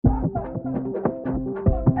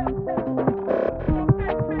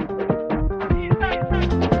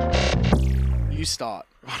You start.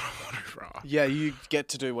 I don't want to, bro. Yeah, you get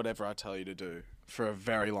to do whatever I tell you to do for a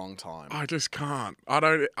very long time. I just can't. I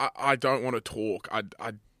don't want to talk. I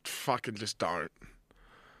fucking just don't.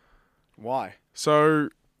 Why? So,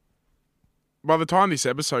 by the time this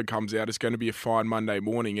episode comes out, it's going to be a fine Monday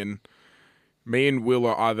morning, and me and Will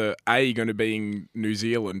are either A, going to be in New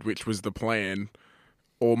Zealand, which was the plan,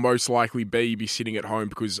 or most likely B, be sitting at home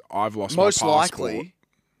because I've lost my passport. Most likely?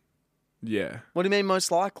 Yeah. What do you mean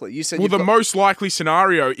most likely? You said Well, the most likely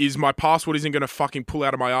scenario is my passport isn't going to fucking pull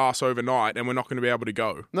out of my ass overnight and we're not going to be able to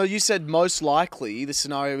go. No, you said most likely. The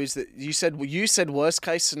scenario is that you said worst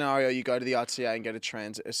case scenario, you go to the RTA and get a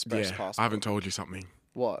transit express passport. I haven't told you something.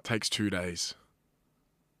 What? It takes 2 days.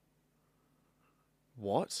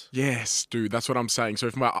 What? Yes, dude, that's what I'm saying. So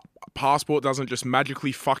if my passport doesn't just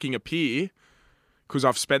magically fucking appear because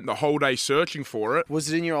I've spent the whole day searching for it.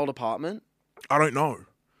 Was it in your old apartment? I don't know.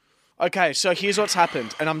 Okay, so here's what's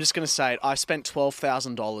happened, and I'm just going to say it. I spent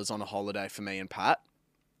 $12,000 on a holiday for me and Pat.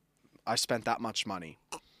 I spent that much money.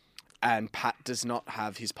 And Pat does not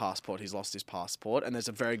have his passport. He's lost his passport, and there's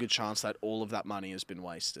a very good chance that all of that money has been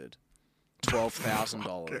wasted.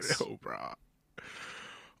 $12,000. Hell, bro.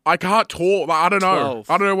 I can't talk. Like, I don't know. 12.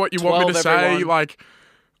 I don't know what you want me to say. Everyone. Like,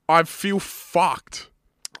 I feel fucked.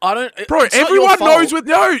 I don't... Bro, it's not everyone your fault. knows with...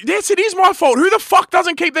 No, yes, it is my fault. Who the fuck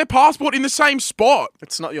doesn't keep their passport in the same spot?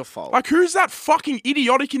 It's not your fault. Like, who's that fucking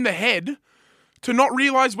idiotic in the head to not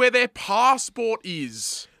realise where their passport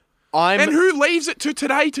is? And who leaves it to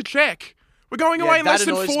today to check? We're going away in that less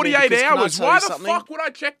than annoys me 48 because can I hours. tell Why you the something? fuck would I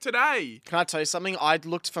check today? Can I tell you something? I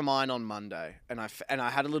looked for mine on Monday, and I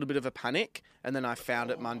had a little bit of a panic, and then I found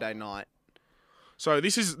it Monday night. So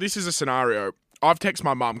this is a scenario. I've texted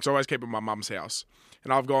my mum, because I always keep it at my mum's house.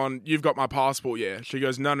 And I've gone, you've got my passport, yeah? She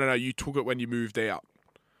goes, no, you took it when you moved out.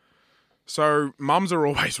 So mums are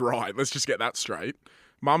always right. Let's just get that straight.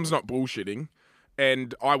 Mum's not bullshitting.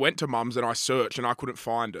 And I went to mum's and I searched and I couldn't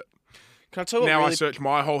find it. Can I tell you what Now really... I searched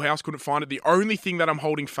my whole house, couldn't find it. The only thing that I'm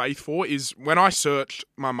holding faith for is when I searched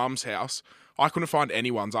my mum's house, I couldn't find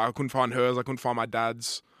anyone's. I couldn't find hers. I couldn't find my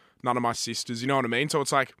dad's. None of my sisters. You know what I mean? So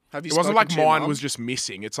it's like, it wasn't like mine was just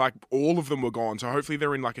missing. It's like all of them were gone. So hopefully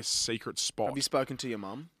they're in like a secret spot. Have you spoken to your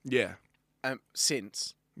mum? Yeah.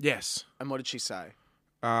 Since? Yes. And what did she say?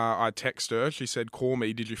 I texted her. She said, call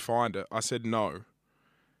me. Did you find it? I said, no.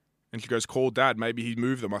 And she goes, call Dad. Maybe he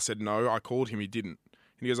moved them. I said, no. I called him. He didn't.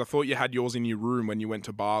 And he goes, I thought you had yours in your room when you went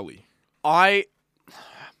to Bali. I'm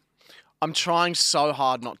trying so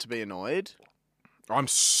hard not to be annoyed. I'm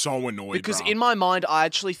so annoyed, because bro. in my mind, I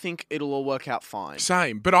actually think it'll all work out fine.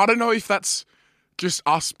 Same. But I don't know if that's just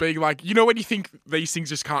us being like, you know when you think these things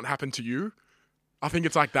just can't happen to you? I think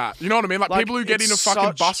it's like that. You know what I mean? Like people who get in a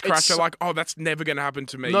fucking bus crash are like, oh, that's never going to happen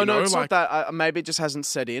to me. No, it's not that. Maybe it just hasn't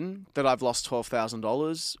set in that I've lost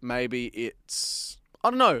 $12,000. Maybe it's... I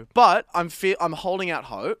don't know. But I'm holding out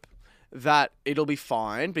hope that it'll be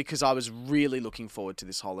fine because I was really looking forward to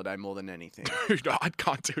this holiday more than anything. Dude, I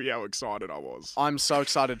can't tell you how excited I was. I'm so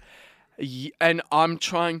excited. And I'm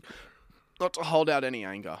trying not to hold out any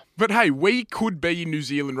anger. But hey, we could be in New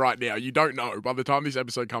Zealand right now. You don't know by the time this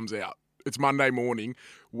episode comes out. It's Monday morning.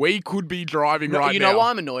 We could be driving right now. You know why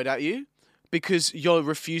I'm annoyed at you? Because you're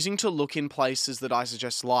refusing to look in places that I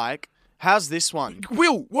suggest like... How's this one?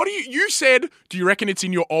 Will, what do you said, do you reckon it's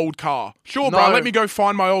in your old car? Sure, No. bro, let me go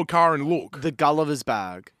find my old car and look. The Gulliver's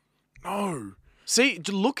bag. No. See,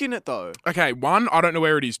 look in it though. Okay, 1, I don't know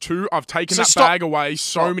where it is. 2, I've taken that stop. bag away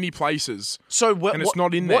so many places. So and it's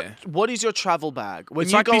not in there. What is your travel bag? When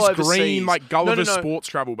It's you like go this overseas, green, like Gulliver No. sports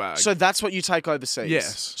travel bag. So that's what you take overseas?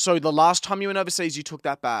 Yes. So the last time you went overseas, you took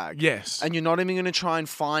that bag? Yes. And you're not even going to try and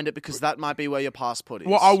find it because that might be where your passport is?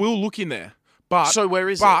 Well, I will look in there. But So where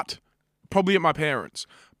is it? Probably at my parents'.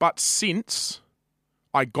 But since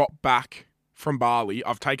I got back from Bali,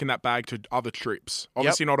 I've taken that bag to other trips.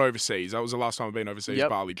 Obviously not overseas. That was the last time I've been overseas,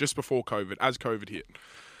 Bali, just before COVID, as COVID hit.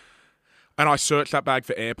 And I searched that bag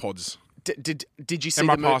for AirPods. Did you see and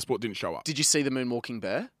my passport didn't show up. Did you see the moonwalking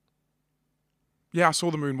bear? Yeah, I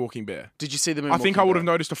saw the moonwalking bear. Did you see the moonwalking I think I would have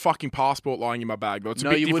bear? noticed a fucking passport lying in my bag, though. It's a No,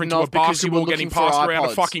 bit you different wouldn't to a have because you were basketball getting looking for passed around a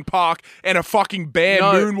iPods. fucking park and a fucking bear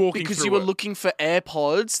moonwalking because through you were it. looking for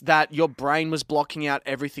AirPods that your brain was blocking out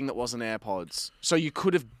everything that wasn't AirPods. So you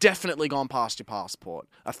could have definitely gone past your passport.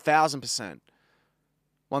 1,000%.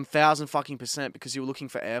 1,000 fucking percent because you were looking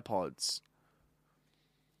for AirPods.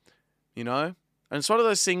 You know? And it's one of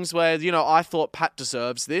those things where, you know, I thought Pat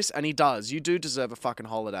deserves this, and he does. You do deserve a fucking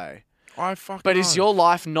holiday. But is your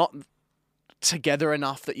life not together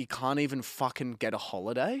enough that you can't even fucking get a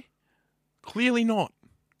holiday? Clearly not.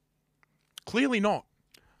 Clearly not.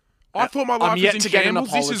 I thought my life was yet in to get an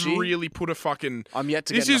shambles. This has apology. really put a fucking... I'm yet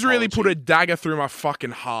to get This an has really put a apology. dagger through my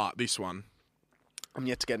fucking heart, this one. I'm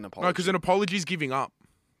yet to get an No, apology. because an apology is giving up.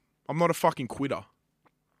 I'm not a fucking quitter.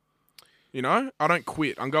 You know? I don't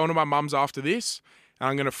quit. I'm going to my mum's after this, and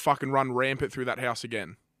I'm going to fucking run rampant through that house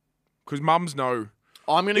again. Because mums know.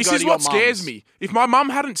 I'm going to This go is to what your scares mum's. me. If my mum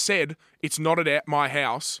hadn't said, it's not at my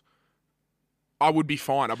house, I would be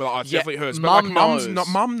fine. I'd be like, oh, it's Yeah, definitely hers. But mum like, mum's knows.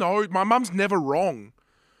 mum knows. My mum's never wrong.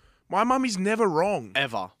 My mum is never wrong.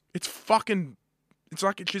 Ever. It's fucking... It's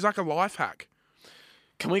like she's like a life hack.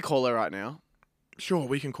 Can we call her right now? Sure,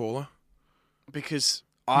 we can call her. Because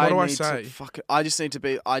What do I need say? to fuck it. I just need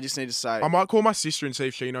to say I might call my sister and see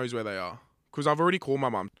if she knows where they are. Because I've already called my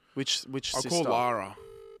mum. which I'll sister. call Lara.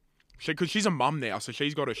 Because she's a mum now, so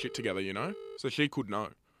she's got her shit together, you know? So she could know.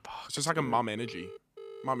 It's just like a mum energy.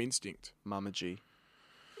 Mum instinct. Mama G.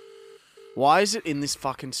 Why is it in this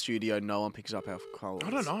fucking studio no one picks up our calls? I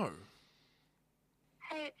don't know.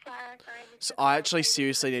 Hey, it's Lara. Sorry, So I actually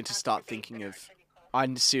seriously need to start thinking of...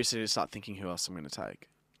 I seriously need to start thinking who else I'm going to take.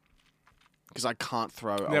 Because I can't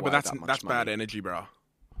throw away Yeah, but that much that's money. bad energy, bro.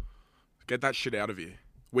 Get that shit out of you.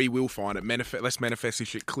 We will find it. Let's manifest this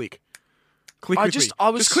shit. Click. Click with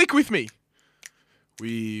me. Just click with me.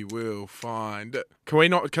 We will find it.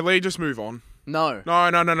 Can we just move on? No,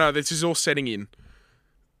 No. This is all setting in.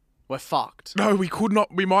 we're fucked. No,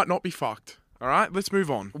 we might not be fucked. All right, let's move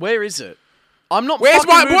on. Where is it? I'm not Where's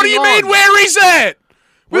fucking my... What do you moving mean, on. where is it?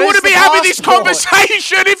 We Where's wouldn't the be having this passport?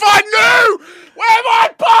 conversation if I knew where my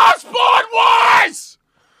passport was!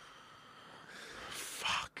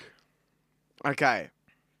 Fuck. Okay.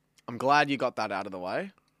 I'm glad you got that out of the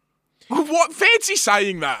way. What? Fancy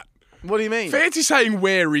saying that. What do you mean? Fancy saying,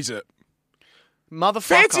 where is it? Motherfucker.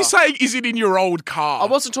 Fancy saying, is it in your old car? I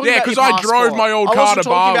wasn't talking about your Yeah, because I passport. drove my old I car wasn't to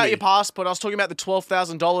talking Bali. about your passport. I was talking about the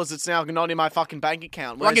 $12,000 that's now not in my fucking bank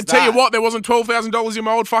account. I Where's can tell you that? what, there wasn't $12,000 in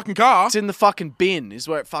my old fucking car. It's in the fucking bin, is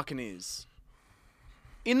where it fucking is.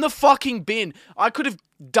 In the fucking bin. I could have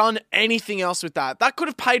done anything else with that. That could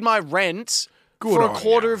have paid my rent Good for a on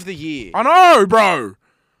quarter ya. of the year. I know, bro.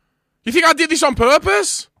 You think I did this on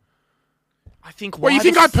purpose? I think why Well, you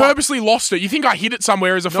think the I fuck- purposely lost it? You think I hid it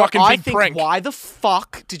somewhere as a No, fucking I big think prank? why the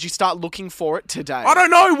fuck did you start looking for it today? I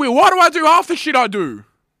don't know, Will. Why do I do half the shit I do?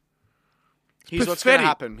 Here's what's going to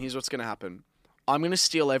pathetic. happen. I'm going to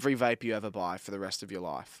steal every vape you ever buy for the rest of your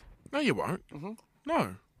life. No, you won't. Mm-hmm. No.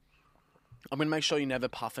 I'm going to make sure you never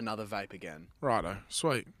puff another vape again. Righto.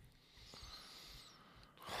 Sweet.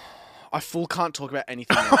 I full can't talk about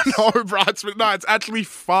anything else. No, bro. It's actually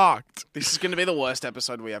fucked. This is going to be the worst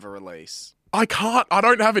episode we ever release. I can't. I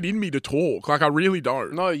don't have it in me to talk. Like, I really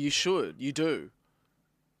don't. No, you should. You do.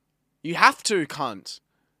 You have to, cunt.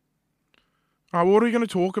 All right, what are we going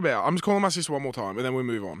to talk about? I'm just calling my sister one more time, and then we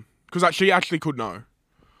move on. Because she actually could know.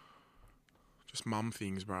 Just mum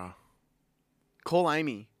things, bro. Call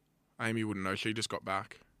Amy. Amy wouldn't know. She just got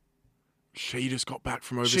back. She just got back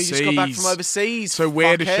from overseas. She just got back from overseas. So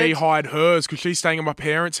where does she fuckhead. hide hers? Because she's staying at my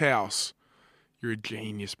parents' house. You're a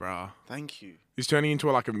genius, bro. Thank you. It's turning into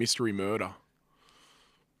like a mystery murder.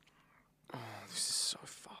 This is so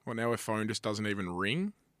fucked. Well, now her phone just doesn't even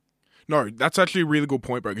ring. No, that's actually a really good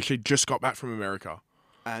point, bro. Because she just got back from America.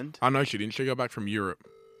 And? I know she didn't. She got back from Europe.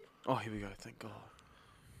 Oh, here we go. Thank God.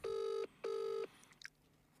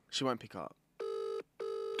 She won't pick up.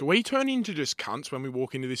 Do we turn into just cunts when we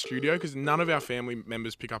walk into this studio? Because none of our family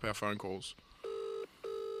members pick up our phone calls.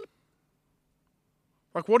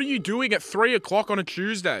 Like, what are you doing at 3 o'clock on a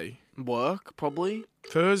Tuesday? Work, probably.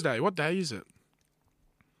 Thursday? What day is it?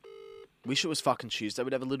 Wish it was fucking Tuesday.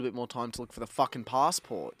 We'd have a little bit more time to look for the fucking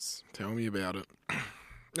passports. Tell me about it.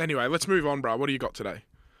 Anyway, let's move on, bro. What do you got today?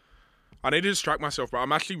 I need to distract myself, bro.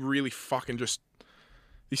 I'm actually really fucking just...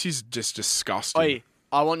 This is just disgusting. Oi,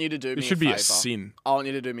 I want you to do me a This should favour. be a sin. I want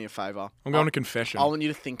you to do me a favour. I'm going to confession. I want you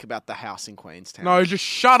to think about the house in Queenstown. No, just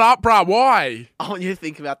shut up, bro. Why? I want you to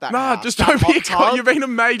think about that Nah, house. just that don't be a hot cock. tub, You're being a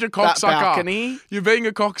major that cocksucker. balcony. You're being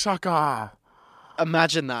a cocksucker.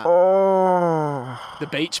 Imagine that. Oh. The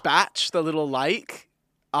beach batch, the little lake,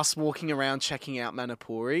 us walking around checking out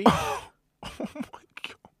Manapuri. Oh my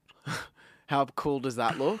God. How cool does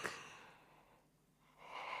that look?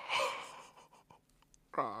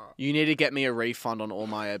 You need to get me a refund on all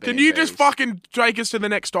my Airbnbs. Can you just fucking take us to the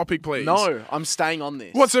next topic, please? No, I'm staying on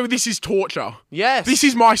this. What, so this is torture? Yes. This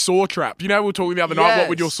is my saw trap. You know, we were talking the other night, what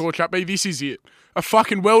would your Yes. saw trap be? This is it. A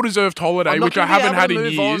fucking well-deserved holiday, I'm not which I gonna be haven't able had to in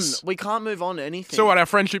move years. on. We can't move on to anything. So what, our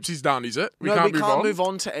friendships is done, is it? We no, can't we move can't on? move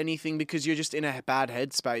on to anything because you're just in a bad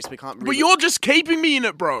headspace. We can't. But Really... you're just keeping me in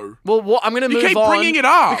it, bro. Well, what I'm going to You move keep on bringing it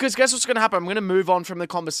up. because guess what's going to happen? I'm going to move on from the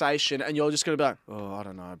conversation, and you're just going to be like, "Oh, I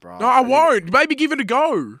don't know, bro." No, I won't. Maybe give it a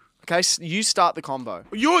go. Okay, you start the combo.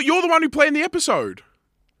 You're the one who planned the episode.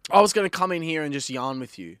 I was going to come in here and just yarn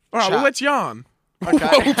with you. All right, well, Chat. let's yarn. Okay.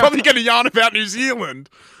 We're probably going to yarn about New Zealand.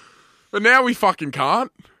 But now we fucking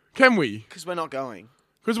can't. Can we? Because we're not going.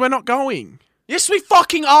 Because we're not going. Yes, we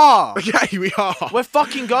fucking are. Okay, we are. We're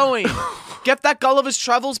fucking going. Get that Gulliver's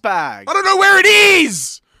Travels bag. I don't know where it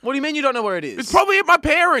is. What do you mean you don't know where it is? It's probably at my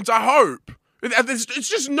parents', I hope. It's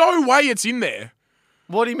just no way it's in there.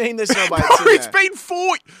 What do you mean there's no way Bro, it's in there? it's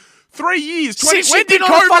been 3 years. Since when you've been did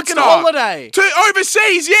on a COVID fucking start? holiday. To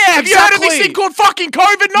overseas, yeah. Have you heard of this Exactly. thing called fucking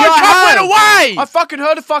COVID? No, Yeah, I cunt went have. away. I fucking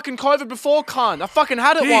heard of fucking COVID before, cunt. I fucking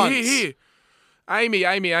had it once. Here. Amy.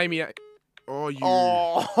 Oh, you.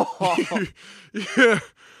 Oh. Yeah.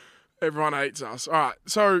 Everyone hates us. All right,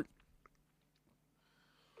 so.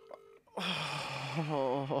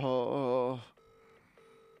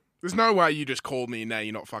 There's no way you just called me and now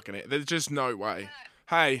you're not fucking it. There's just no way.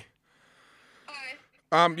 Hey.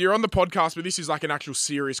 Hi. You're on the podcast, but this is like an actual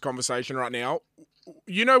serious conversation right now.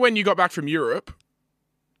 You know when you got back from Europe,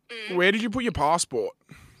 where did you put your passport?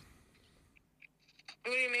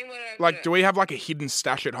 What do you mean? What did I Like, put do we have like a hidden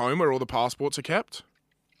stash at home where all the passports are kept?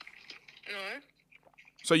 it? No.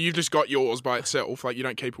 So you've just got yours by itself, like you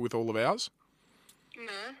don't keep it with all of ours?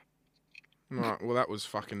 No. Right, well that was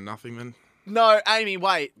fucking nothing then. No, Amy,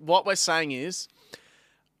 wait. What we're saying is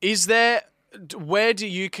there... Where do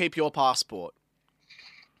you keep your passport?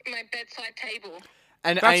 My bedside table.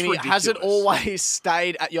 And That's Amy, has it ridiculous. always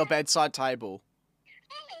stayed at your bedside table?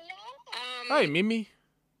 Hey, Mimi.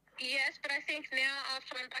 Yes, but I think now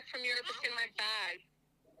after I'm back from Europe, it's in my bag.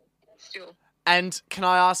 Still. And can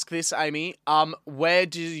I ask this, Amy? Where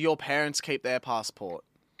do your parents keep their passport?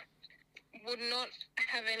 Would not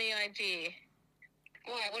have any idea.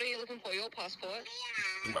 Why? What are you looking for? Your passport?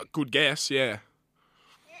 Good guess, yeah.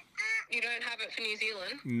 You don't have it for New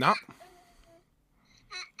Zealand? Nah,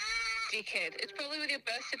 Dickhead. It's probably with your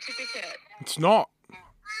birth certificate. it's not.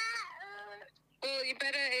 Well, you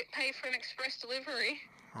better pay for an express delivery.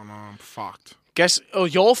 Oh no, I'm fucked. Guess... Oh,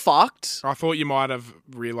 you're fucked. I thought you might have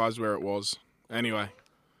realised where it was. Anyway,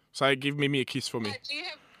 so give Mimi a kiss for me. Do you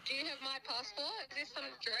have my passport? Is this some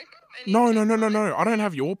joke? No. I don't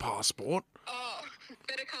have your passport. Oh,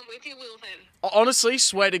 better come with your will then. Honestly,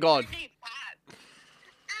 swear to God. Need Pat.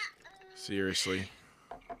 Seriously.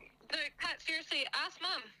 No, Pat, seriously, ask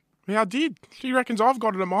Mum. Yeah, I did. She reckons I've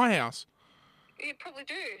got it at my house. You probably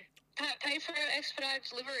do. Pat, pay for an expedited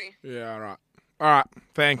delivery. Yeah, all right.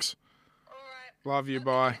 Thanks. All right. Love you,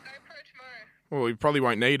 bye. GoPro tomorrow. Well, you probably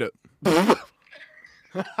won't need it.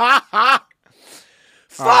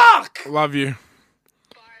 Fuck! Love you.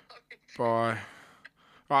 Bye. Bye.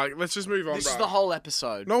 All right, let's just move on, This bro. is the whole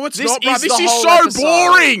episode. No, it's This not, bro. is This the is whole so episode.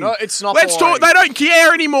 boring. No, it's not Let's boring. talk. They don't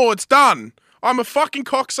care anymore. It's done. I'm a fucking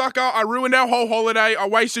cocksucker. I ruined our whole holiday. I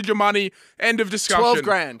wasted your money. End of discussion. 12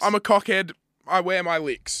 grand. I'm a cockhead. I wear my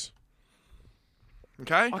licks.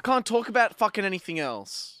 Okay? I can't talk about fucking anything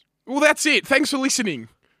else. Well, that's it. Thanks for listening.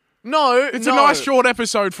 No, It's a nice short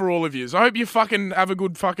episode for all of you. I hope you fucking have a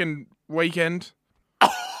good fucking weekend.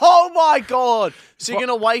 Oh my God! So you're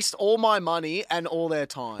gonna waste all my money and all their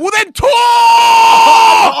time? Well, then talk!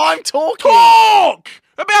 I'm talking. Talk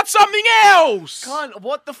about something else. Cunt,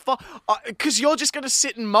 what the fuck? Because you're just gonna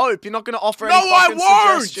sit and mope. You're not gonna offer No, any I fucking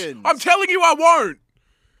won't. suggestions. I'm telling you, I won't.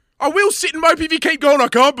 I will sit and mope if you keep going. I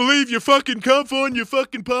can't believe you fucking can't find your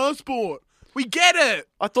fucking passport. We get it.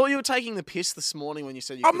 I thought you were taking the piss this morning when you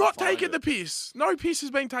said you I'm couldn't not find taking it. the piss. No piss has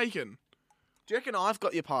been taken. Do you reckon I've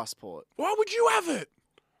got your passport? Why would you have it?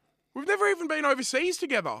 We've never even been overseas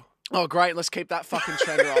together. Oh, great. Let's keep that fucking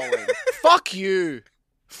trend rolling. Fuck you.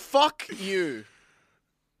 Fuck you.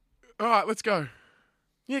 All right, let's go.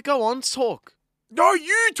 Yeah, go on. Talk. No,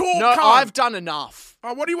 you talk. No, cunt. I've done enough.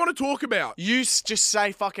 Oh, what do you want to talk about? You just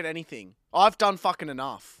say fucking anything. I've done fucking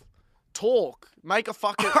enough. Talk. Make a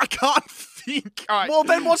fucking... I can't think. All right. Well,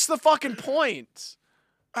 then what's the fucking point?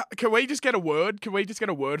 Can we just get a word? Can we just get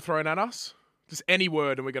a word thrown at us? Just any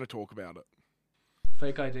word, and we're going to talk about it.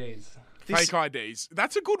 Fake IDs. Fake IDs.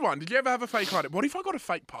 That's a good one. Did you ever have a fake ID? What if I got a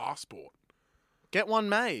fake passport? Get one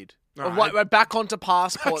made. All Oh, right. wait, we're back onto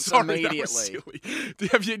passports Sorry, that immediately. was silly.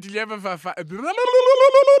 Did you ever have a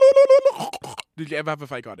Did you ever have a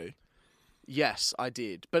fake ID? Yes, I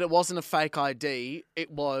did. But it wasn't a fake ID. It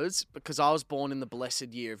was because I was born in the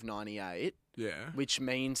blessed year of 98, Yeah. which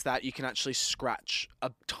means that you can actually scratch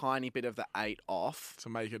a tiny bit of the 8 off To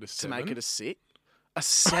make it a to 7. make it a 6. A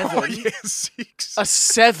 7? Oh, yeah, 6. A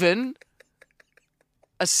 7?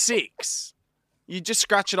 A 6? You just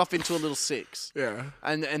scratch it off into a little 6. Yeah.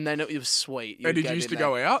 And then it was sweet. And did you get used in to there.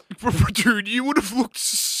 go out? Dude, you would have looked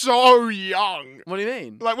so young. What do you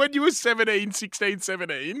mean? Like when you were 17, 16,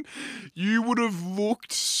 17, you would have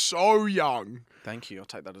looked so young. Thank you. I'll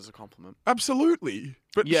take that as a compliment. Absolutely.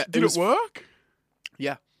 But Yeah, did it work?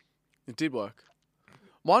 Yeah, it did work.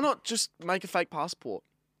 Why not just make a fake passport?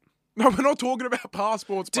 No, we're not talking about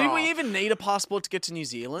passports, Do bruh. we even need a passport to get to New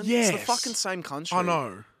Zealand? It's Yes. the fucking same country. I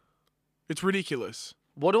know. It's ridiculous.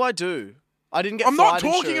 What do I do? I didn't get. I'm not flight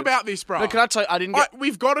talking insurance. about this, bro. No, can I tell you? I didn't get.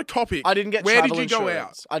 We've got a topic. I didn't get. Where travel did you insurance. go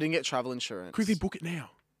out? I didn't get travel insurance. Quickly book it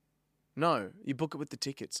now. No, you book it with the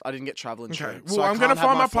tickets. I didn't get travel insurance. Well, so I I'm gonna can't have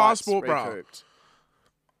find my flights passport, bro. recouped.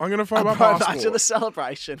 I'm going to find my Bro, back to passport. the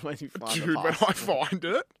celebration when you find Dude, the when I passport. find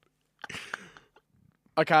it.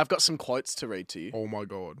 Okay, I've got some quotes to read to you. Oh my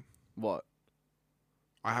God. What?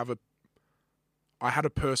 I had a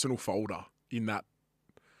personal folder in that.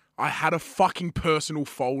 I had a fucking personal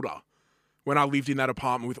folder when I lived in that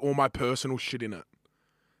apartment with all my personal shit in it.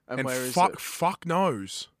 And where is fuck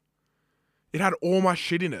knows. It had all my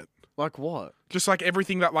shit in it. Like what? Just like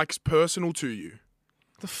everything that like's personal to you.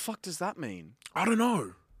 The fuck does that mean? I don't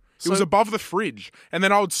know. It So- was above the fridge. And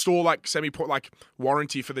then I would store like like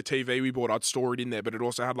warranty for the TV we bought. I'd store it in there, but it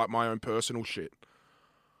also had like my own personal shit.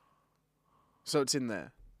 So it's in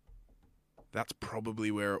there. That's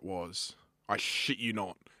probably where it was. I shit you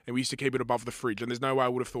not. And we used to keep it above the fridge, and there's no way I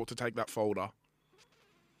would have thought to take that folder.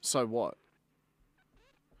 So what?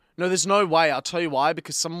 No, there's no way. I'll tell you why.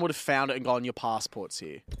 Because someone would have found it and gone, your passport's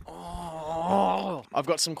here. Oh. I've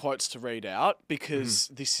got some quotes to read out because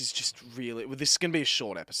this is just really... Well, this is going to be a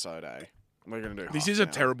short episode, eh? We're going to do This half is a an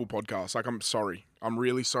hour. terrible podcast. Like, I'm sorry. I'm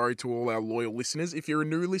really sorry to all our loyal listeners. If you're a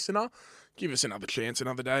new listener, give us another chance,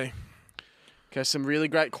 another day. Okay, some really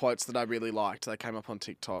great quotes that I really liked. They came up on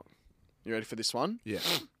TikTok. You ready for this one? Yeah.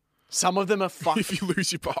 Some of them are fucking... If you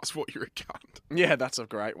lose your passport, you're a cunt. Yeah, that's a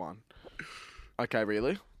great one. Okay,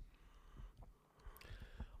 really?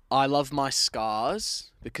 I love my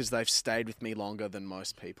scars because they've stayed with me longer than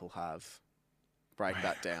most people have. Break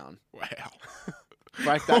that down. Wow.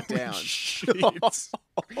 Break that Holy down. shit.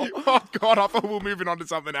 Oh, God, I thought we were moving on to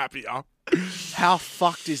something happier. How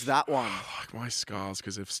fucked is that one? Like my scars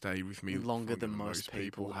because they've stayed with me Longer than most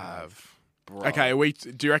people have. Bro. Okay,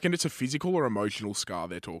 do you reckon it's a physical or emotional scar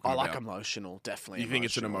they're talking I about? like emotional, definitely. You think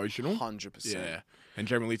it's an emotional? 100%. Yeah. And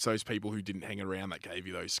generally it's those people who didn't hang around that gave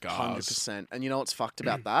you those scars. 100%. And you know what's fucked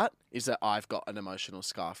about that? Is that I've got an emotional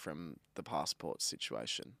scar from the passport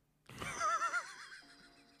situation.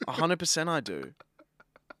 100% I do.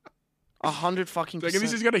 100 fucking Do you reckon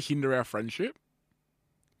percent. this is going to hinder our friendship?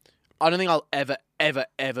 I don't think I'll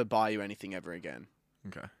ever buy you anything ever again.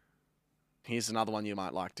 Okay. Here's another one you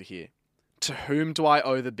might like to hear. To whom do I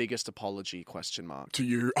owe the biggest apology? Question mark. To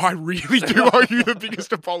you, I really do owe you the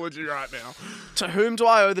biggest apology right now. To whom do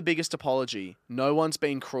I owe the biggest apology? No one's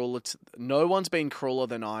been crueler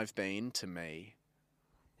than I've been to me.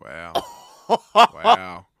 Wow.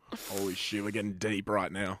 Wow. Holy shit, we're getting deep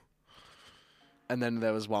right now. And then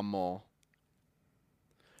there was one more.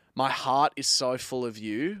 My heart is so full of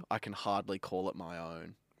you, I can hardly call it my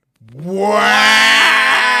own.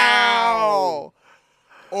 Wow!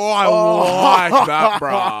 Oh, I like that,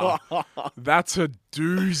 bruh. That's a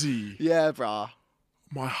doozy. Yeah, bruh.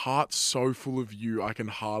 My heart's so full of you, I can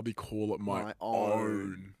hardly call it my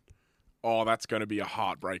own. Oh, that's going to be a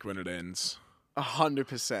heartbreak when it ends.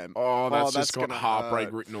 100%. Oh, that's just got gonna heartbreak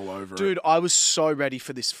hurt. written all over it. Dude, I was so ready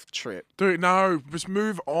for this trip. Dude, no, just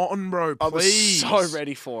move on, bro, please. I was so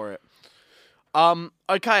ready for it.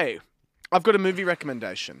 Okay. I've got a movie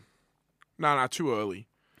recommendation. No, too early.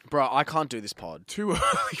 Bro, I can't do this pod. Too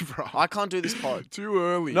early, bro. I can't do this pod. Too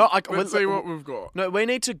early. No, Let's see what we've got. No, we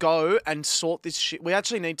need to go and sort this shit. We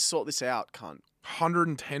actually need to sort this out, cunt.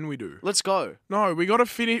 110 we do. Let's go. No, we got to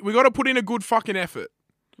finish. We got to put in a good fucking effort.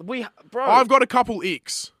 Bro. I've got a couple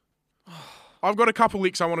icks. I want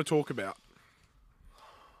to talk about.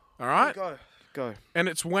 All right? Go. And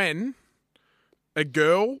it's when a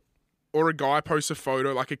girl or a guy posts a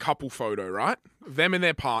photo, like a couple photo, right? Them and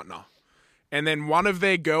their partner. And then one of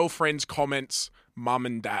their girlfriends comments, mum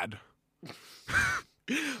and dad.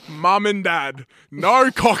 Mum and dad. No,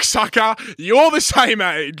 cocksucker. You're the same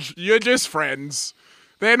age. You're just friends.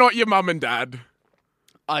 They're not your mum and dad.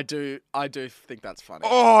 I do think that's funny.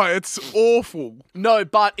 Oh, it's awful. No,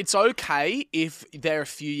 but it's okay if they're a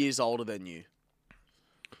few years older than you.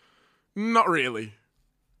 Not really.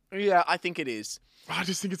 Yeah, I think it is. I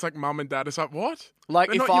just think it's like mum and dad. It's like, what? Like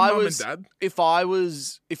They're if not your I mum and was, dad.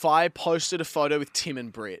 if I posted a photo with Tim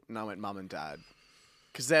and Britt and I went mum and dad,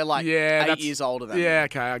 because they're like 8 that's- years older than Yeah,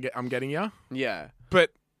 okay, I'm getting you. me. Yeah.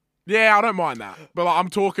 But Yeah, I don't mind that. But like, I'm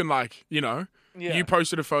talking like, you know, Yeah. you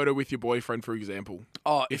posted a photo with your boyfriend, for example.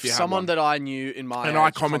 Oh, if if you had someone one. that I knew in my And age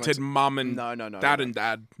I commented comments- mum and No, dad and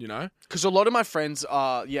dad, you know? Because a lot of my friends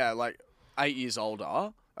are, like 8 years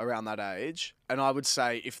older, around that age, and I would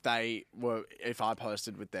say if I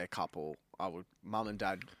posted with their couple, mum and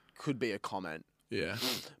dad could be a comment. Yeah.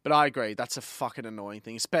 But I agree, that's a fucking annoying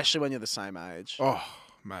thing, especially when you're the same age. Oh,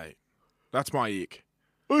 mate. That's my ick.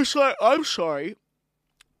 It's like, I'm sorry,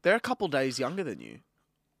 they're a couple days younger than you.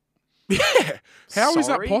 Yeah. How is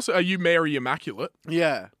that Sorry? possible? Are you Mary Immaculate?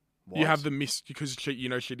 Yeah. You have the miss because she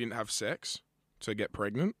didn't have sex to get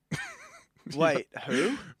pregnant. Wait,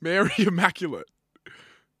 who? Mary Immaculate.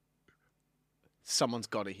 Someone's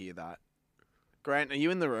got to hear that. Grant, are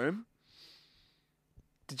you in the room?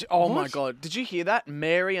 Did you? Oh my What? god! Did you hear that?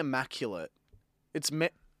 Mary Immaculate. It's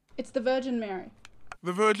It's the Virgin Mary.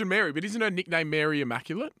 The Virgin Mary, but isn't her nickname Mary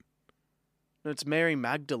Immaculate? no, it's Mary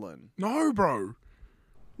Magdalene. No, bro.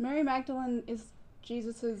 Mary Magdalene is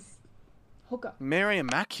Jesus's hooker. Mary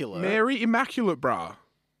Immaculate. Mary Immaculate, bruh.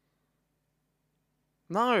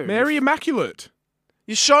 No. Mary Immaculate.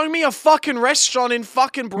 You're showing me a fucking restaurant in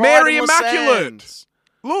fucking Brighton, Mary Los Immaculate. Angeles.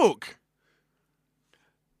 Look.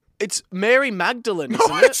 It's Mary Magdalene, No,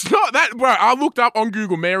 isn't it? it's not that, bro. I looked up on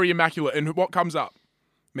Google Mary Immaculate, and what comes up?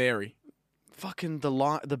 Mary. Fucking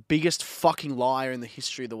the biggest fucking liar in the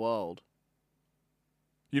history of the world.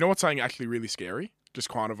 You know what's something actually really scary? Just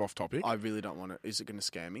kind of off topic. I really don't want it. Is it going to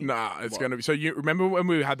scare me? Nah, it's What? going to be. So you remember when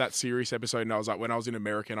we had that serious episode and I was like, when I was in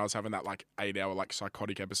America and I was having that like 8-hour like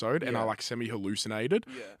psychotic episode and I Yeah. like semi-hallucinated?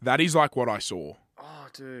 Yeah. That is like what I saw. Oh,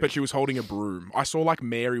 dude. But she was holding a broom. I saw like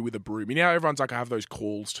Mary with a broom. You know how everyone's like, I have those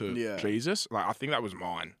calls to Yeah. Jesus? Like, I think that was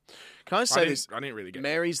mine. Can I I say this? didn't really get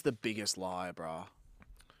Mary's the biggest liar, bruh.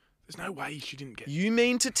 There's no way she didn't get You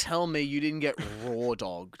mean to tell me you didn't get raw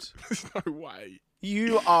dogged? There's no way.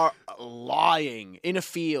 You are lying in a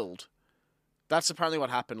field. That's apparently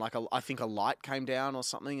what happened. Like, I think a light came down or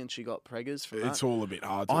something, and she got preggers from that. It's all a bit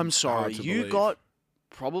hard to I'm sorry. hard to You believe. got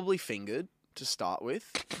probably fingered to start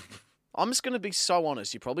with. I'm just going to be so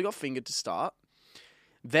honest. You probably got fingered to start.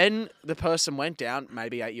 Then the person went down,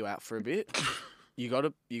 maybe ate you out for a bit. You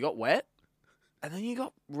got wet, and then you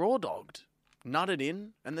got raw dogged, nutted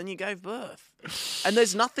in, and then you gave birth. And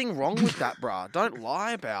there's nothing wrong with that, bruh. Don't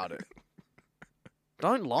lie about it.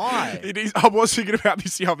 Don't lie. It is. I was thinking about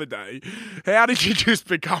this the other day. How did you just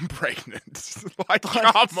become pregnant? Like, come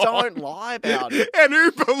on. Don't lie about it. And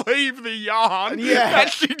who believed the yarn Yeah.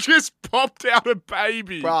 that she just popped out a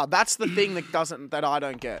baby? Bruh, that's the thing that I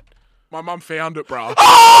don't get. My mum found it, bruh.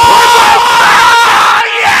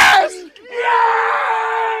 Yes!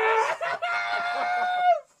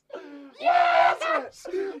 Yes!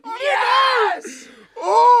 Yes!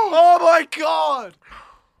 Oh my god!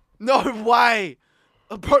 No way!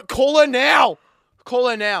 Bro, call her now! Call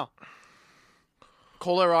her now.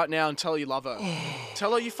 Call her right now and tell her you love her.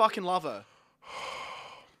 Tell her you fucking love her.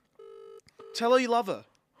 Tell her you love her.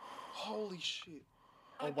 Holy shit.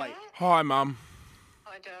 Oh wait. Hi, mum.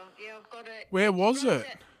 I don't. Yeah, I've got it. Where was it?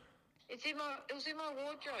 It was in my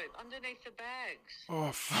wardrobe underneath the bags.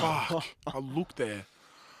 Oh, fuck. I looked there.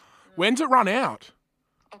 When's it run out?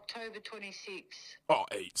 October 26th. Oh,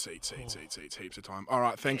 eats, heaps of time. All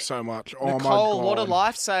right, thanks so much. Oh, Nicole, my God. what a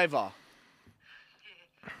lifesaver. Bloody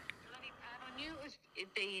Pat, I knew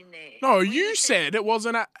it'd be in there. No, you said it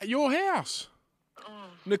wasn't at your house.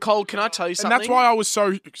 Nicole, can I tell you And something? that's why I was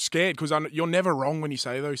so scared, because you're never wrong when you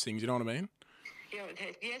say those things, you know what I mean?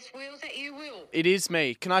 Yes, Will, that you will. It is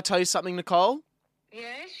me. Can I tell you something, Nicole?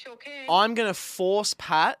 Yes, sure can. I'm going to force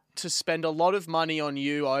Pat to spend a lot of money on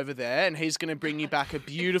you over there, and he's going to bring you back a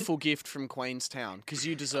beautiful gift from Queenstown, because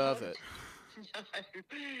you deserve it. No.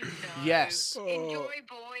 Yes. Enjoy,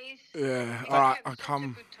 boys. Yeah, You all right, have I'll such a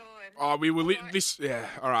come. good time. Oh, we will. All right. This, yeah.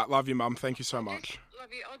 All right, love you, mum. Thank you so much. Love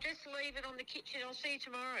you. I'll just leave it on the kitchen. I'll see you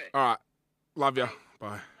tomorrow. All right, love you.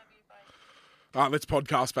 Bye. All right, let's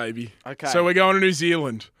podcast, baby. Okay. So we're going to New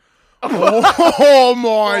Zealand. Oh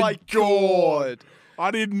my my god! God. I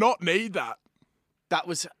did not need that. That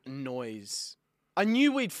was noise. I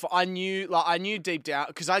knew I knew deep down,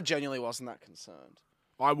 because I genuinely wasn't that concerned.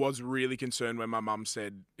 I was really concerned when my mum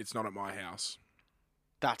said it's not at my house,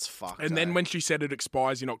 That's fucked. and eh? then when she said it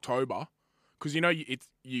expires in October, because you know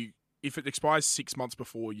if it expires 6 months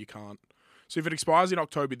before, you can't. So if it expires in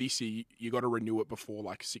October this year, you got to renew it before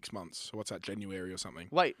like 6 months. So what's that, January or something?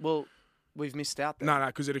 Wait, well, we've missed out there. No,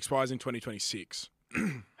 because it expires in 2026.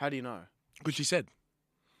 How do you know? Because she said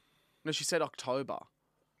No, she said October.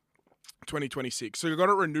 2026. So I got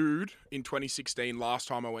it renewed in 2016. Last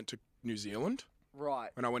time I went to New Zealand, Right.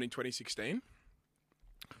 when I went in 2016.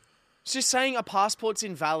 It's just saying a passport's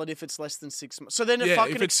invalid if it's less than 6 months. So then it Yeah,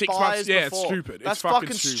 fucking if it's 6 expires months, yeah, it's before. stupid. It's That's fucking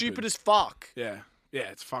fucking stupid. stupid as fuck. Yeah,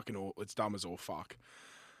 it's fucking all. It's dumb as all fuck.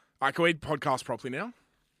 Alright, can we podcast properly now?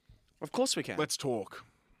 Of course we can. Let's talk.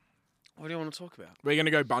 What do you want to talk about? We're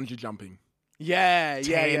gonna go bungee jumping. Yeah.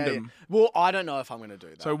 Tandem. Well, I don't know if I'm going to do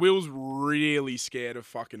that. So Will's really scared of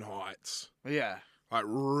fucking heights. yeah. Like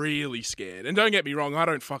really scared. And don't get me wrong, I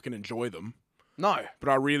don't fucking enjoy them. No. But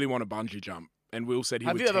I really want to bungee jump. And Will said he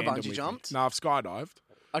Have would you ever tandem bungee with jumped? Me. No, I've skydived.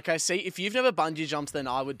 Okay, see, if you've never bungee jumped, then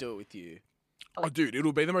I would do it with you. Oh, dude,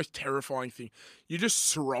 it'll be the most terrifying thing. You're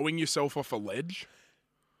just throwing yourself off a ledge.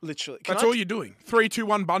 Literally. That's all you're doing. 3, 2,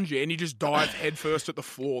 1 bungee, and you just dive head first at the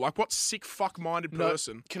floor. Like, what sick fuck-minded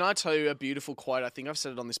person? Can I tell you a beautiful quote? I think I've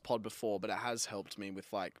said it on this pod before, but it has helped me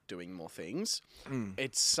with, like, doing more things.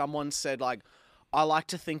 It's someone said, like, I like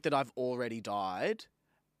to think that I've already died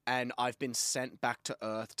and I've been sent back to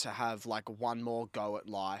Earth to have, like, one more go at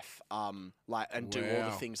life, and do all the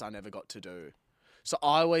Wow. things I never got to do. So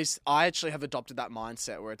I actually have adopted that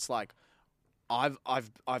mindset where it's like, I've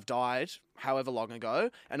died however long ago,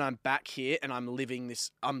 and I'm back here, and I'm living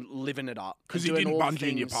it up. Because and you doing didn't all the bungee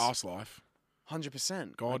in your things- past life.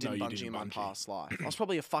 100%. God, I no, didn't you bungee didn't in my bungee. past life. I was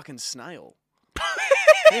probably a fucking snail.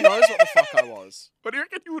 Who knows what the fuck I was? What do you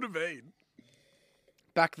reckon you would have been?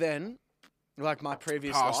 Back then, like my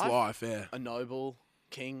previous Past life, life, yeah. a noble,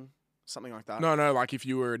 king, something like that. No, like if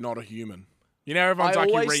you were not a human. You know, everyone's I like,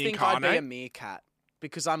 you always think I'd be a reincarnate. meerkat.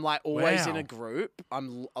 Because I'm like always in Wow. a group.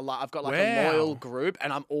 I've got like Wow. a loyal group,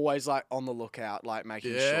 and I'm always like on the lookout, like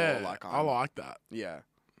making Yeah, sure, like I like that. yeah.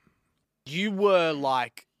 You were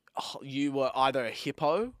either a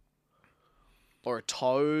hippo, or a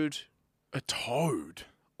toad, A toad?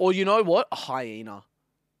 or you know what, a hyena.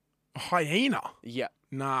 A hyena? Yeah,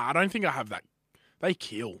 Nah, I don't think I have that. They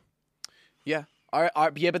kill. yeah,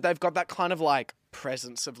 yeah, but they've got that kind of like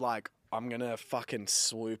presence of like I'm gonna fucking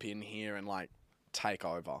swoop in here and like take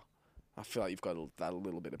over. I feel like you've got that a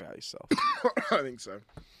little bit about yourself. I think so.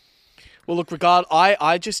 Well, look,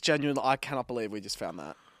 I just genuinely, I cannot believe we just found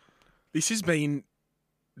that. This has been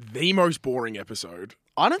the most boring episode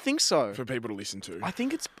I don't think so. for people to listen to. I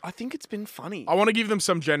think it's been funny. I want to give them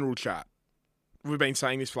some general chat. We've been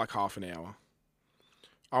saying this for like half an hour.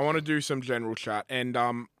 I want to do some general chat. And,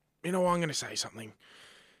 you know what? I'm going to say something.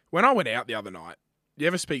 When I went out the other night, you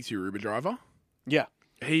ever speak to your Uber driver? Yeah.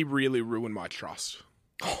 He really ruined my trust.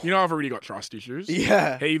 You know, I've already got trust issues.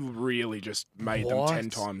 Yeah. He really just made them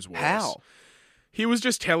 10 times worse. How? He was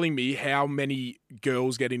just telling me how many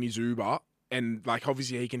girls get in his Uber, and like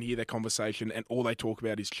obviously he can hear their conversation, and all they talk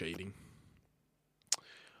about is cheating.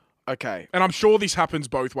 Okay. And I'm sure this happens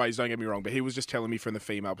both ways, don't get me wrong, but he was just telling me from the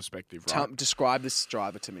female perspective, right? Describe this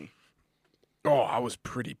driver to me. Oh, I was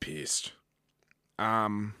pretty pissed.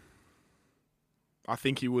 I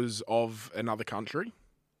think he was of another country.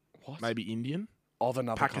 What? Maybe Indian. Of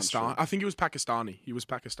another Pakistan. country. I think he was Pakistani. He was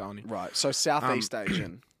Pakistani. Right. So Southeast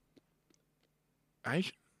Asian.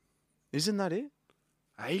 Asian? Isn't that it?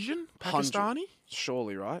 Asian? 100. Pakistani?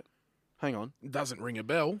 Surely, right? Hang on. Doesn't ring a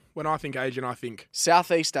bell. When I think Asian, I think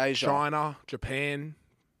Southeast Asia. China, Japan,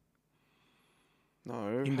 No. hang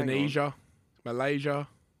on. Indonesia, Malaysia.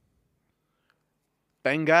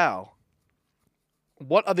 Bengal.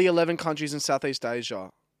 What are the 11 countries in Southeast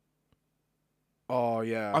Asia? Oh,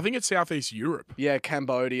 yeah. I think it's Southeast Europe. Yeah,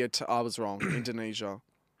 Cambodia. I was wrong. Indonesia.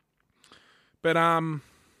 But,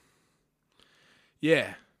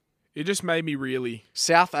 yeah. It just made me really...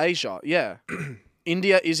 South Asia. Yeah.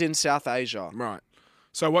 India is in South Asia. Right.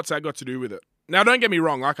 So what's that got to do with it? Now, don't get me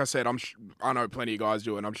wrong. Like I said, I know plenty of guys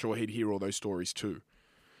do it, and I'm sure he'd hear all those stories too.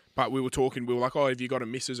 But we were like, oh, have you got a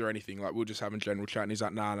missus or anything? Like, we were just having general chat, and he's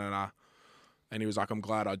like, nah. And he was like, I'm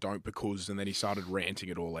glad I don't because... And then he started ranting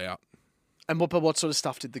it all out. And what sort of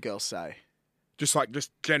stuff did the girl say? Just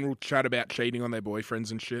general chat about cheating on their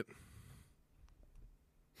boyfriends and shit.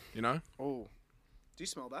 You know? Oh. Do you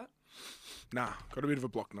smell that? Nah, got a bit of a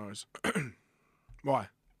blocked nose. Why?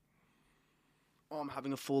 Oh, I'm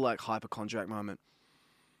having a full, like, hypochondriac moment.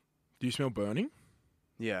 Do you smell burning?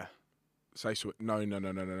 Yeah. Say so. No.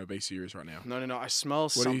 Be serious right now. No. I smell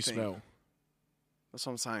What something. do you smell? That's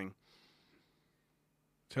what I'm saying.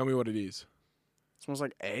 Tell me what it is. It smells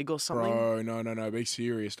like egg or something. Bro, no. Be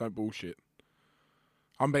serious. Don't bullshit.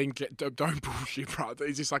 Don't bullshit, bro.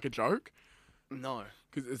 Is this like a joke? No.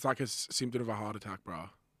 Because it's like a symptom of a heart attack, bro.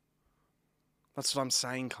 That's what I'm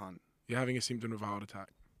saying, cunt. You're having a symptom of a heart attack.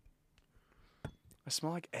 I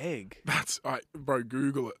smell like egg. That's... bro,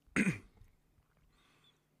 Google it.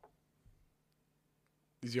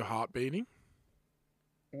 Is your heart beating?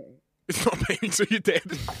 It's not beating, so you're dead.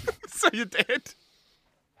 So you're dead.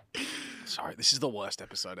 Sorry, this is the worst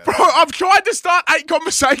episode ever. Bro, I've tried to start 8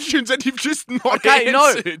 conversations and you've just not Okay, no.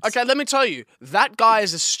 answered. Okay, let me tell you. That guy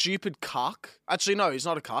is a stupid cuck. Actually, no, he's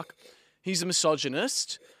not a cuck. He's a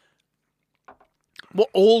misogynist. What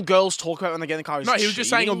all girls talk about when they get in the car is No, he was just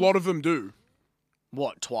saying a cheating. lot of them do.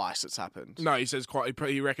 What, twice it's happened? No, he says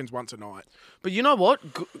he reckons once a night. But you know what?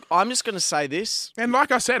 I'm just going to say this. And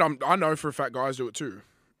like I said, I know for a fact guys do it too.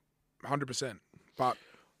 100%. But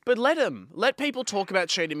Let them. Let people talk about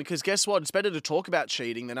cheating because guess what? It's better to talk about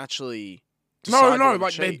cheating than actually no, decide whether to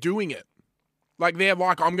like they're cheat. doing it. Like they're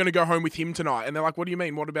like, I'm going to go home with him tonight. And they're like, what do you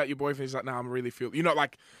mean? What about your boyfriend? He's like, no, I'm really feeling... You know,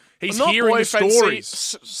 like, he's Not hearing the boyfriend,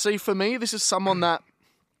 stories. See, for me, this is someone that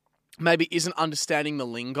maybe isn't understanding the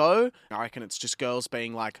lingo. I reckon it's just girls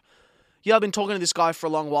being like, yeah, I've been talking to this guy for a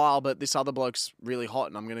long while, but this other bloke's really hot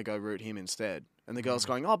and I'm going to go root him instead. And the girl's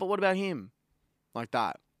going, oh, but what about him? Like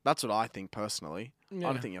that. That's what I think personally. I Yeah.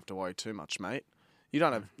 don't think you have to worry too much, mate. You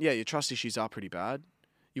don't have... Yeah, your trust issues are pretty bad.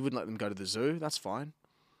 You wouldn't let them go to the zoo. That's fine.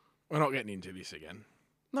 We're not getting into this again.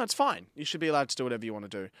 No, it's fine. You should be allowed to do whatever you want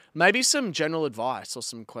to do. Maybe some general advice or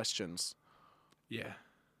some questions. Yeah,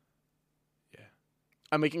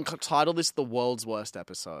 And we can title this the world's worst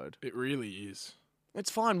episode. it really is.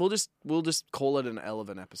 It's fine. We'll just call it an L of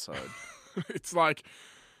an episode. It's like,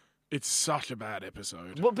 it's such a bad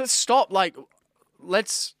episode. but stop. Like,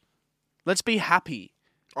 let's be happy.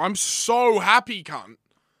 I'm so happy, cunt.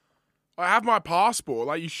 I have my passport.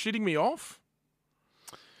 Like, you shitting me off?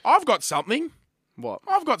 I've got something. What?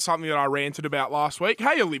 I've got something that I ranted about last week.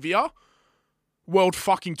 Hey, Olivia. World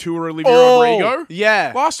fucking tour, Olivia Oh, Rodrigo.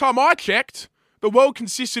 yeah. Last time I checked, the world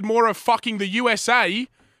consisted more of fucking the USA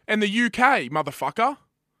and the UK, motherfucker.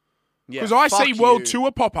 Yeah. Because I fuck see World you.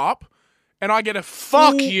 Tour pop up and I get a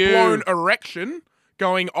Fuck you. full-blown erection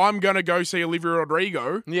going, I'm going to go see Olivia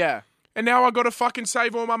Rodrigo. Yeah. And now I got to fucking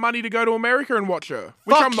save all my money to go to America and watch her.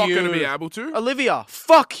 Which Fuck I'm not going to you. be able to. Olivia,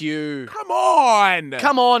 fuck you. Come on.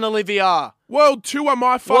 Come on, Olivia. World Tour my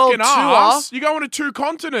World fucking Tour? ass. You're going to 2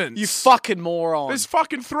 continents. You fucking moron. There's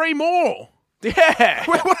fucking 3 more. Yeah.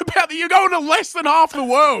 What about that? You're going to less than half the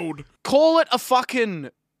world. Call it a fucking,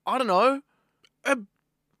 I don't know.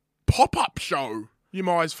 Pop-up show. You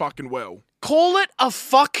might as fucking well. Call it a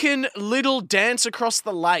fucking little dance across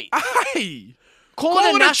the lake. Hey. Call Call it a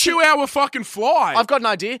it a national... 2-hour fucking flight. I've got an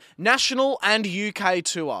idea. National and UK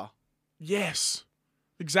tour. Yes.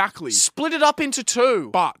 Exactly. Split it up into 2.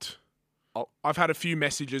 But Oh. I've had a few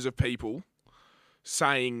messages of people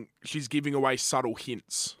saying she's giving away subtle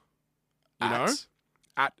hints. You know?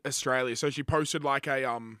 At Australia. So she posted like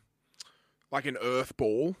an earth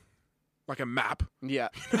ball. Like a map. Yeah.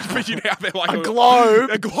 But you know how they're like A globe.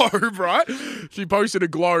 A globe, right? She posted a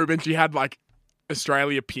globe and she had like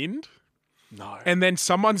Australia pinned. No. And then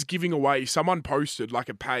someone posted like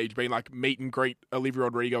a page being like meet and greet Olivia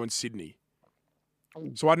Rodrigo in Sydney.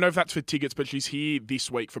 So I don't know if that's for tickets, but she's here this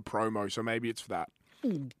week for promo, so maybe it's for that.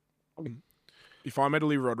 If I met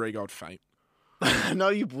Olivia Rodrigo, I'd faint. No,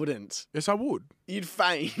 you wouldn't. Yes, I would. You'd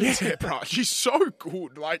faint. Yeah, bro. She's so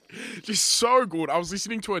good. Like, she's so good. I was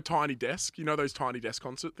listening to her Tiny Desk. You know those Tiny Desk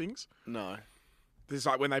concert things? No. There's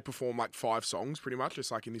like when they perform like 5 songs pretty much, just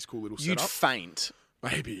like in this cool little You'd setup. faint.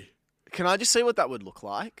 Maybe. Can I just see what that would look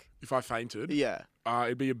like? If I fainted, Yeah.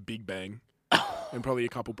 it'd be a big bang. And probably a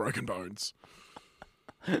couple broken bones.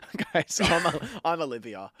 Okay, so I'm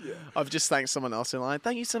Olivia. Yeah. I've just thanked someone else in line.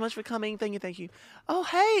 Thank you so much for coming. Thank you. Oh,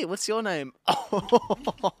 hey, what's your name?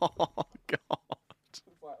 Oh, God.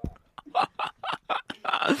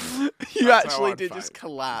 You That's actually how I'd did just faint.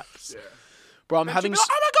 collapse. Yeah. Bro, I'm And having... she'd be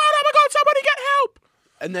like, oh my God, somebody get help!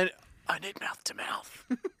 And then, I need mouth to mouth.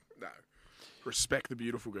 No. Respect the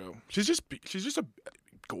beautiful girl. She's just a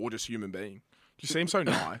gorgeous human being. She seems so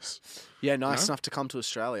nice. Yeah, nice No? enough to come to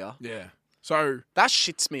Australia. Yeah. So, That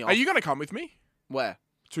shits me off. are you going to come with me Where?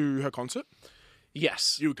 to her concert?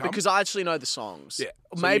 Yes. You come? Because I actually know the songs. Yeah,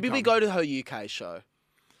 so Maybe you we come. go to her UK show.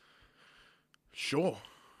 Sure.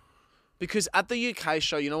 Because at the UK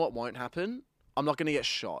show, you know what won't happen? I'm not going to get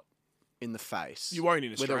shot in the face. You won't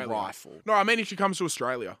in with Australia. a rifle. No, I mean if she comes to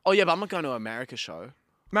Australia. Oh, yeah, but I'm not going to America show.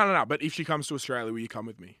 No. But if she comes to Australia, will you come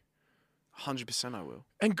with me? 100% I will.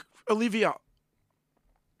 And Olivia,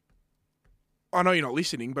 I know you're not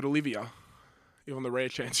listening, but Olivia, if on the rare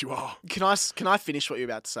chance you are. Can I finish what you're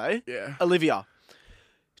about to say? Yeah. Olivia,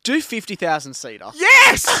 do 50,000 seater.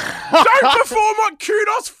 Yes! Don't perform at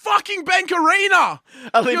Kudos fucking Bank Arena!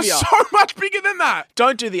 Olivia, You're so much bigger than that!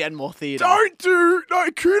 don't do the Enmore Theatre. No,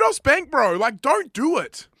 Kudos Bank, bro. Like, don't do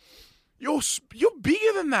it. You're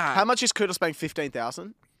bigger than that. How much is Kudos Bank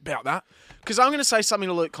 15,000? About that? Because I'm going to say something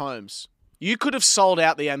to Luke Combs. You could have sold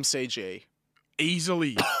out the MCG.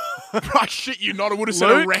 Easily. I shit you not. I would have set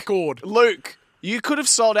a Luke? record. Luke, you could have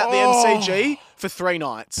sold out the MCG for 3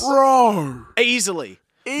 nights. Bro. Easily.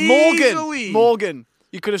 Easily. Morgan,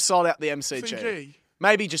 you could have sold out the MCG. CG.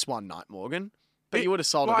 Maybe just one night, Morgan. But It- you would have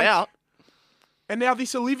sold like- it out. And now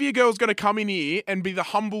this Olivia girl's going to come in here and be the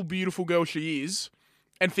humble, beautiful girl she is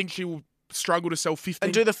and think she will struggle to sell 15,000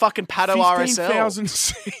 And do the fucking Pato RSL. 15,000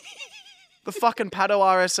 seats. The fucking Pato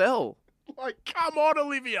RSL. Like, come on,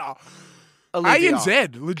 Olivia. Olivia.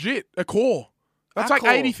 ANZ, legit, a core. That's A like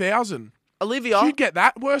core. 80,000. Olivia. She'd get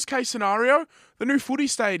that. Worst case scenario, the new footy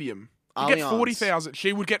stadium. You get Allianz. 40,000.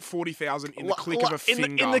 She would get 40,000 in the click of a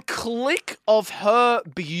finger. In the click of her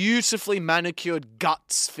beautifully manicured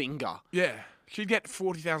guts finger. Yeah, she'd get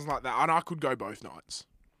 40,000 like that, and I could go both nights.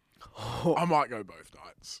 I might go both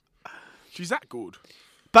nights. She's that good.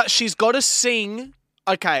 But she's got to sing.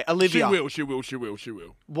 Okay, Olivia. She will.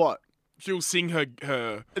 What? She'll sing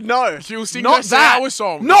her. No. She'll sing not her that. sour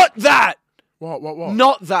song. Not that. What?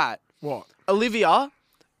 Not that. What? Olivia,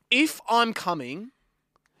 if I'm coming,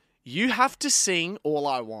 you have to sing All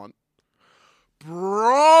I Want.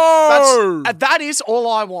 Bro! That is all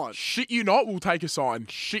I want. Shit you not, we'll take a sign.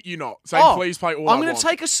 Shit you not. Say, please play All I I'm Want. going to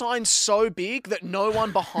take a sign so big that no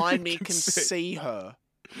one behind me can see. see her.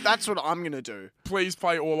 That's what I'm going to do. Please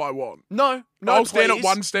play All I Want. No, I'll stand please. at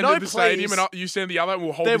one stand No, of the stadium please. and you stand at the other and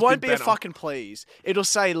we'll hold There this won't big be a banner. fucking please. It'll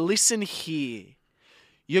say, listen here.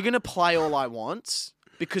 You're going to play All I Want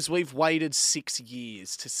because we've waited 6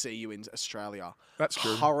 years to see you in Australia. That's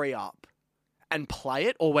true. Hurry up and play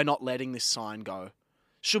it or we're not letting this sign go.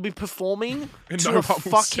 She'll be performing And to no a one will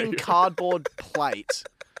see fucking her. cardboard plate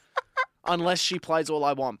unless she plays All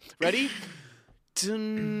I Want. Ready?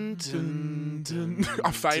 Dun, dun, dun,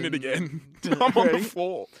 I fainted again. dun. I'm on the Ready?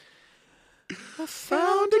 floor. I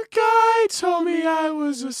found a guy, told me I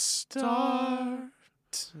was a star.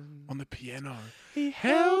 On the piano. He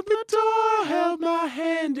held the door, held my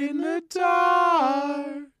hand in the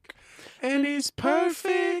dark. And he's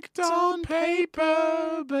perfect on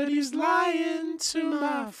paper, but he's lying to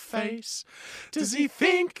my face. Does he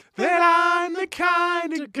think that I'm the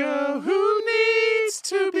kind of girl who needs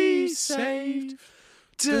to be saved?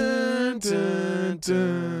 Dun, dun,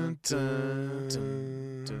 dun, dun,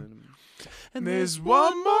 dun, dun. And there's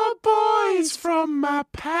one more boy, it's from my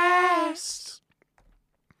past.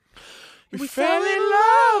 We fell in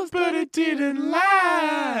love, but it didn't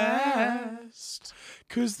last.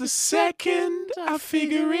 'Cause the second I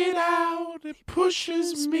figure it out, it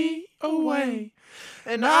pushes me away.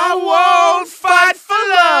 And I won't fight for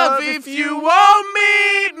love if you won't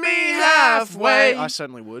meet me halfway. I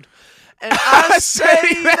certainly would. And I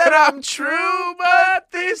say that I'm true,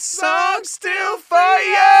 but this song's still for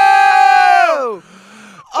you.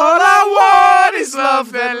 All I want is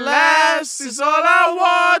love that lasts. Is all I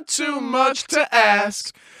want, too much to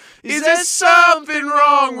ask. Is there something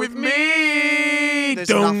wrong with me? There's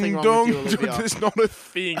nothing wrong with you, Olivia. There's not a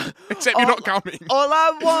thing. Except you're not coming. All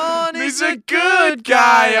I want He's a good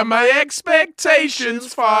guy, and my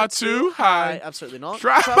expectations far too high. Absolutely not.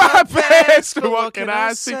 Try my best, but what can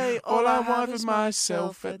I say? All I want is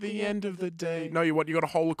myself at the end of the day. No, you got a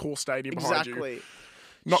Holocaust stadium behind you. Exactly.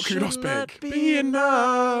 Not Shouldn't Kudos that Bank. be Be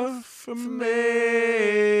enough for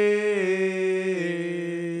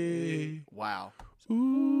me. Wow.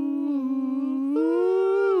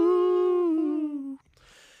 Ooh.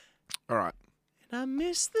 All right. I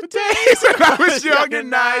miss the Days when I was young and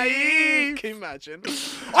naive. Can you imagine?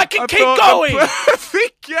 I can I keep thought going. the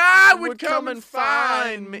perfect guy would come and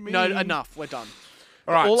find me. No, enough. We're done.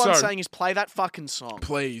 All right. All so, I'm saying is play that fucking song.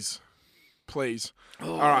 please.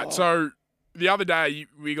 All right. So the other day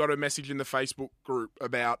we got a message in the Facebook group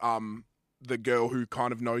about the girl who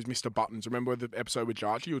kind of knows Mr. Buttons. Remember the episode with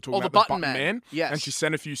Jarchi? You were talking Oh, the about Button Man. Yes. And she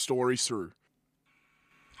sent a few stories through.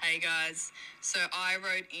 Hey guys, so I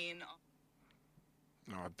wrote in.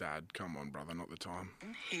 Oh, Dad, come on, brother, not the time.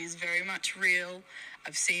 He's very much real.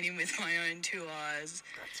 I've seen him with my own 2 eyes.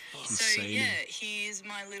 So seen yeah, him. here's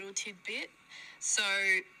my little tidbit. So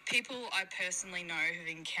people I personally know have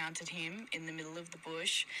encountered him in the middle of the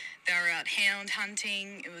bush. They were out hound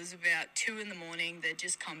hunting. It was about 2 in the morning. They'd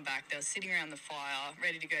just come back. They were sitting around the fire,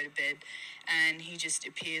 ready to go to bed, and he just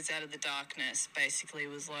appears out of the darkness. Basically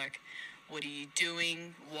was like, what are you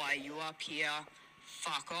doing? Why are you up here?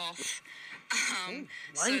 Fuck off. So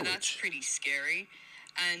that's language. pretty scary.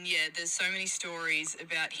 And yeah, there's so many stories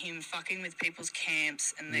about him fucking with people's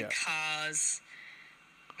camps and their cars,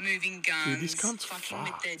 moving guns, this cunt's fucking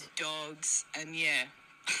with their dogs, and yeah,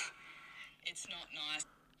 it's not nice.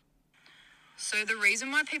 So the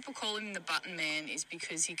reason why people call him the Button Man is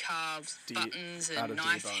because he carves buttons out and of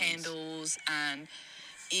knife D-bones. handles and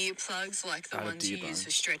earplugs like the Out of ones you deer use bone.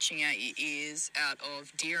 for stretching out your ears out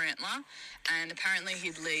of deer antler. And apparently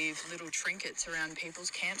he'd leave little trinkets around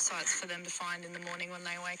people's campsites for them to find in the morning when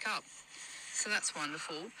they wake up. So that's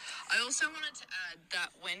wonderful. I also wanted to add that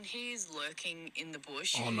when he's lurking in the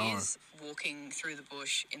bush, he's walking through the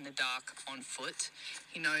bush in the dark on foot.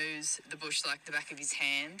 He knows the bush like the back of his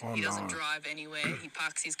hand. He doesn't drive anywhere. He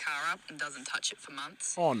parks his car up and doesn't touch it for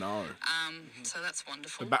months. Oh no, So that's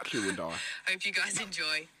wonderful. the battery would die. Hope you guys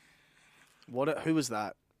enjoy. Who was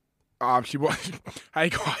that? She was. Hey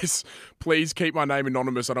guys, please keep my name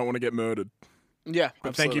anonymous. I don't want to get murdered. Yeah,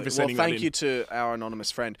 But thank you for sending that thank in. you to our anonymous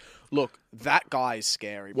friend. Look, that guy is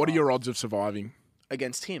scary. What are bro. your odds of surviving?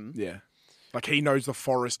 Against him? Yeah, like he knows the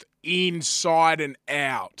forest inside and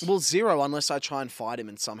out. Well, 0 unless I try and fight him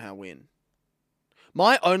and somehow win.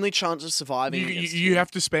 My only chance of surviving against You him... have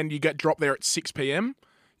to spend. You get dropped there at 6 p.m.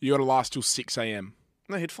 You got to last till 6 a.m.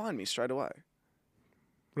 No, he'd find me straight away.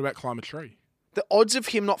 What about climb a tree? The odds of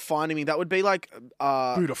him not finding me, that would be like...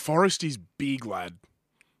 Dude, a forest is big, lad.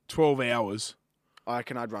 12 hours. I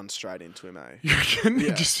reckon I'd run straight into him, eh? You can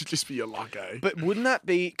Yeah. just be your luck, eh? But wouldn't that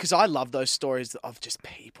be... Because I love those stories of just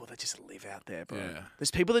people that just live out there, bro. Yeah.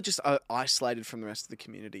 There's people that just are isolated from the rest of the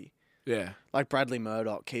community. Yeah. Like Bradley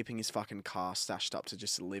Murdoch keeping his fucking car stashed up to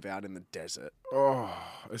just live out in the desert. Oh,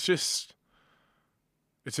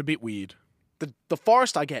 it's a bit weird. The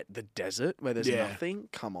forest, I get. The desert, where there's Yeah. nothing?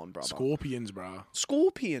 Come on, brother. Scorpions, bruh.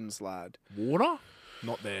 Scorpions, lad. Water?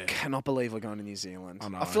 Not there. Cannot believe we're going to New Zealand. I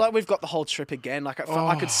know. I feel like we've got the whole trip again. Like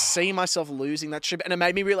I could see myself losing that trip, and it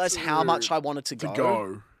made me realize how much I wanted to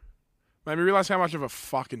go. Made me realise how much of a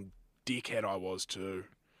fucking dickhead I was too.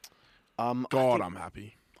 God, I'm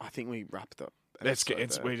happy. I think we wrapped up. We're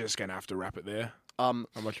just gonna have to wrap it there. How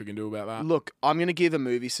much we can do about that? Look, I'm going to give a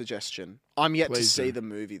movie suggestion. I'm yet to Please see do. the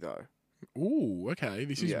movie though. Ooh, okay.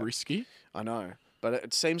 This is Yeah. risky. I know, but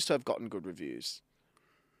it seems to have gotten good reviews.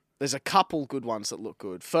 There's a couple good ones that look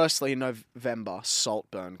good. Firstly, in November,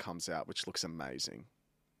 Saltburn comes out, which looks amazing.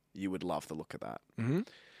 You would love the look of that. Mm-hmm.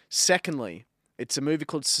 Secondly, it's a movie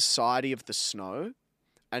called Society of the Snow,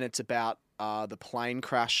 and it's about the plane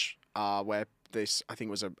crash where this, I think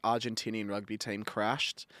it was an Argentinian rugby team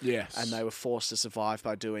crashed, Yes. and they were forced to survive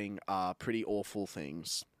by doing pretty awful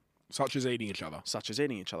things, Such as eating each other. such as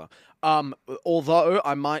eating each other. Although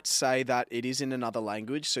I might say that it is in another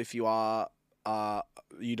language, so if you are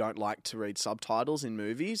you don't like to read subtitles in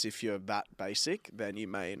movies, if you're that basic, then you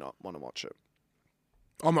may not want to watch it.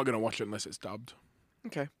 I'm not going to watch it unless it's dubbed.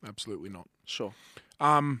 Okay, Absolutely not. sure.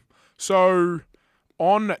 So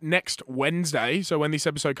on next Wednesday, so when this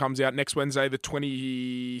episode comes out, next Wednesday, the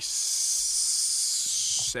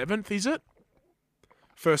 27th, is it?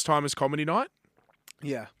 First Timers Comedy Night.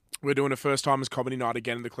 Yeah. We're doing a First Timers Comedy Night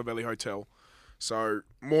again at the Clovelly Hotel. So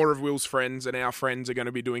more of Will's friends and our friends are going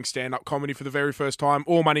to be doing stand-up comedy for the very first time.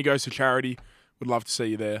 All money goes to charity. Would love to see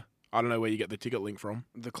you there. I don't know where you get the ticket link from.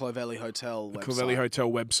 The Clovelly Hotel website. Clovelly Hotel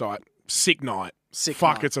website. Sick night. Sick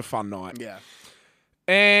Fuck, night. it's a fun night. Yeah.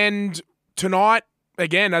 And tonight,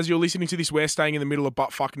 again, as you're listening to this, we're staying in the middle of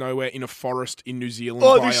buttfuck nowhere in a forest in New Zealand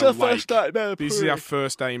by this is a our lake. first day, man. This is our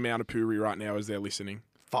first day in Maunapuri right now as they're listening.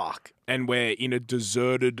 Fuck. And we're in a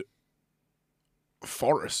deserted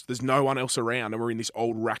forest. There's no one else around, and we're in this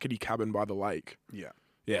old rackety cabin by the lake. Yeah.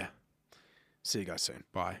 Yeah. See you guys soon.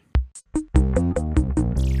 Bye.